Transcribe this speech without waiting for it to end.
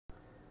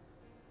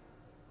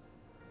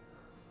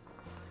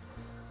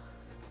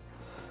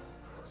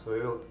So we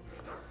will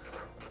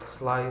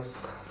slice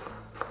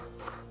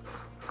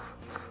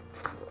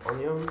the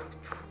onion.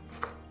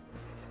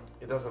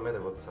 It doesn't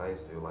matter what size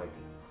you like.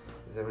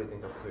 It's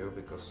everything up to you,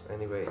 because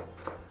anyway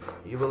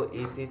you will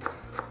eat it,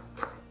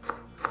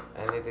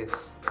 and it is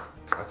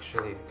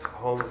actually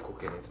home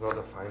cooking. It's not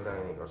a fine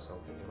dining or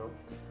something, you know.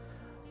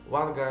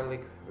 One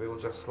garlic we will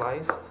just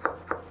slice,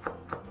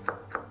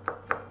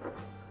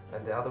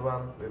 and the other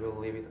one we will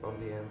leave it on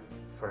the end,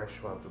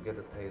 fresh one, to get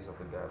the taste of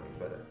the garlic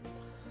better.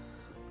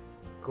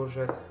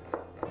 Courgette,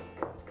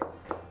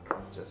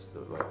 just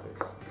do it like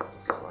this,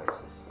 just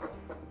slices.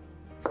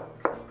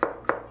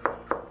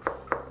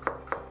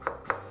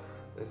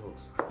 This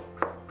looks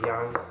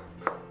young,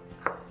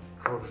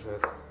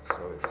 courgette,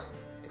 so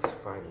it's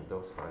fine in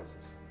those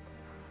slices.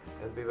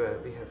 And we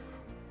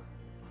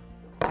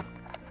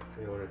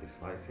already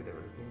sliced it,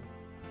 everything.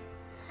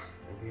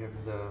 And we have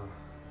the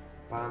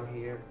pan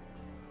here,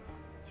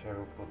 which I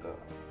will put the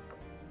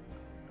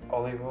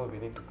olive oil. We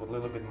need to put a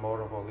little bit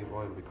more of olive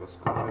oil, because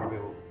courgette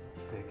will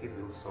take it,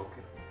 will soak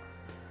it.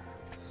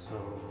 So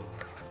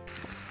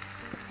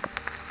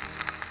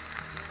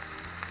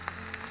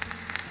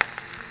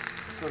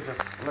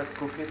just let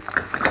cook it,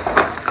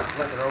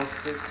 let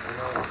roast it, you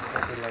know,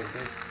 something like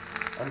this.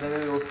 And then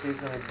we will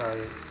season it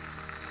by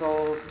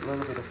salt, a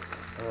little bit of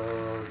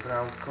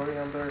ground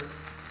coriander, a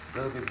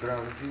little bit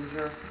ground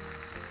ginger,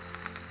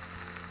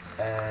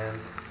 and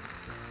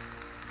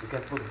you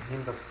can put a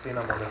hint of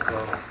cinnamon as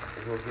well.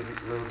 It will give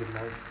it a little bit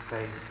nice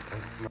taste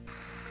and smell.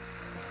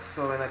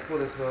 So when I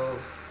put as well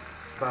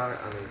star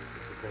anise,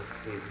 as you can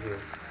see it here,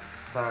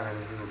 star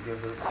anise, it will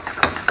give it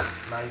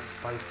nice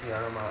spicy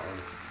aroma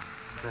and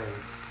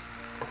taste.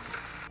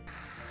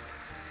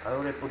 I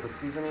already put the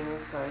seasoning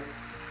inside,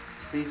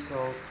 sea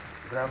salt,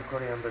 ground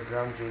coriander,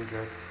 ground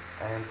ginger,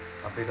 and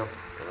a bit of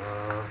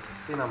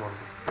cinnamon.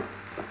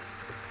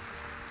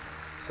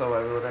 So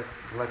I will let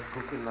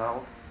cook it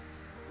now.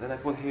 Then I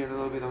put here a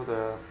little bit of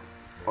the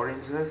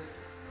orange zest,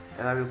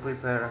 and I will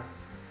prepare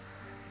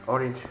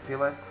orange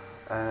fillets,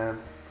 and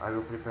I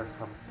will prepare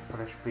some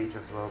fresh peach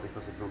as well,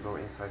 because it will go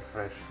inside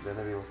fresh. Then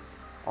I will,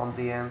 on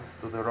the end,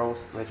 to the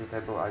roast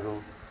vegetable, I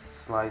will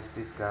slice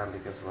this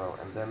garlic as well,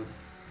 and then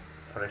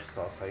fresh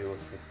sauce. I will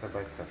see step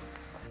by step.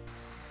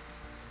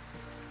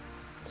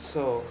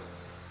 So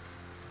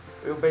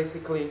we'll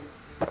basically,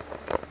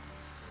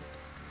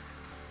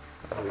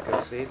 you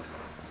can see it.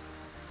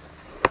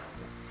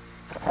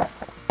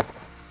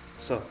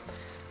 So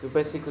you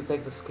basically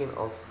take the skin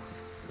off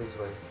this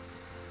way.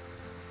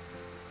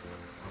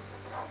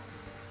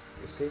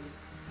 You see?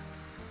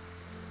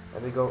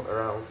 And we go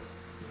around.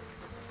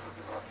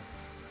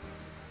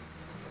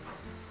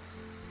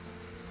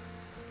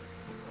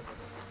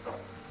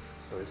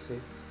 So you see?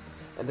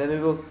 And then we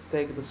will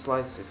take the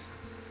slices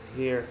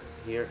here,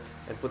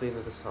 and put it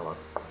into the salad.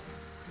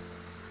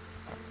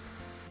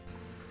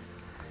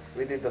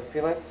 We did the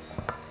fillets.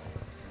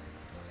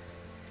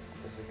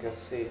 As you can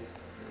see,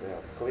 they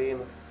are clean.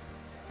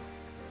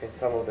 And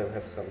some of them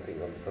have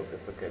something on the top.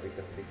 That's okay, we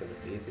can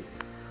eat it.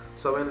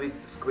 So when we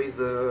squeeze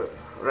the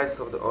rest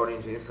of the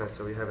orange inside,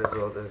 so we have as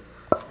well the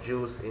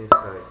juice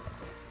inside.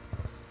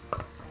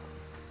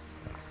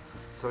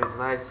 So it's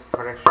nice,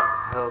 fresh,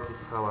 healthy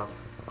salad.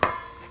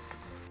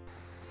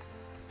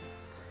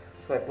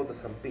 So I put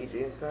some peach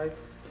inside.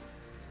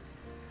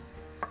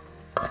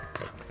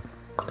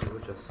 And we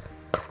will just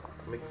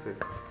mix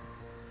it.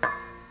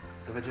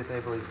 The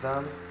vegetable is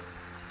done.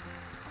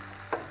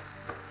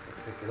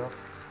 Pick it up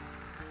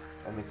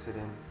and mix it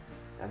in,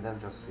 and then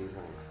just season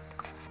it.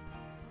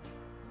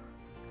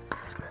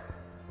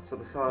 So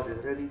the salad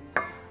is ready.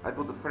 I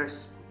put the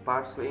fresh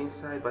parsley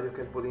inside, but you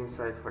can put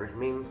inside fresh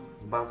mint,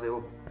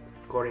 basil,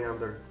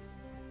 coriander,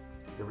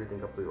 it's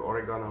everything up to you,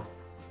 oregano,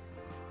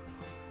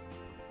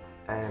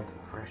 and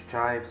fresh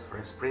chives,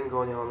 fresh spring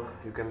onion.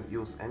 You can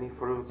use any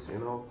fruits, you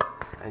know,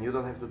 and you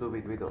don't have to do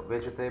it with a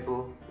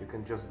vegetable. You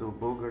can just do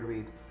bulgur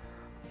wheat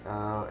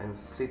and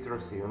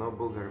citrusy, you know,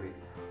 bulgur wheat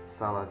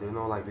salad, you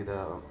know, like with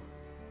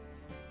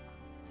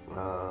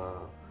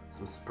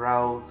some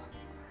sprouts,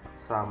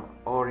 some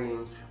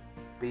orange,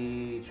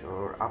 peach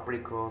or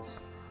apricots,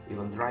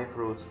 even dry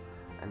fruits,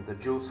 and the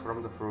juice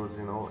from the fruits,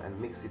 you know, and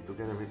mix it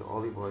together with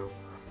olive oil,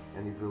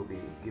 and it will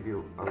give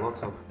you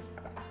lots of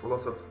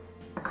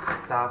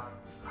stuff,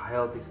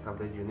 healthy stuff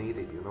that you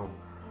needed, you know.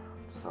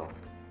 So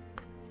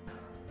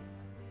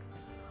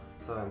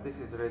and this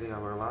is ready,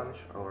 our lunch,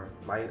 or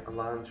my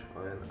lunch,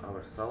 and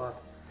our salad.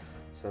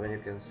 So when you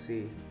can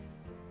see,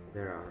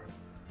 there are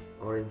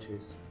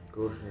oranges,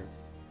 courgette,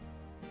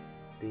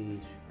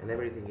 peach, and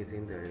everything is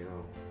in there, you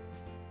know.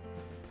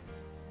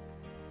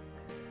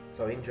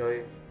 So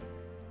enjoy,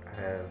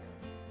 and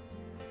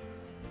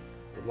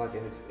like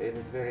it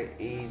is very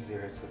easy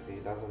recipe.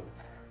 It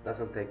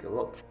doesn't take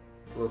lots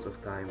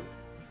of time.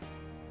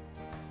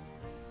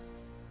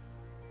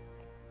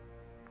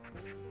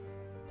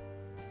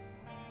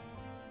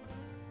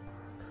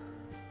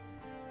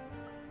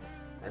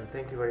 And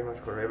thank you very much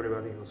for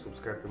everybody who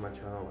subscribed to my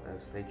channel,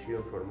 and stay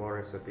tuned for more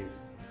recipes,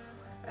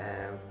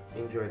 and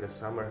enjoy the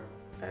summer,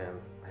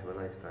 and Have a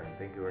nice time.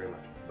 Thank you very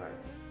much. Bye.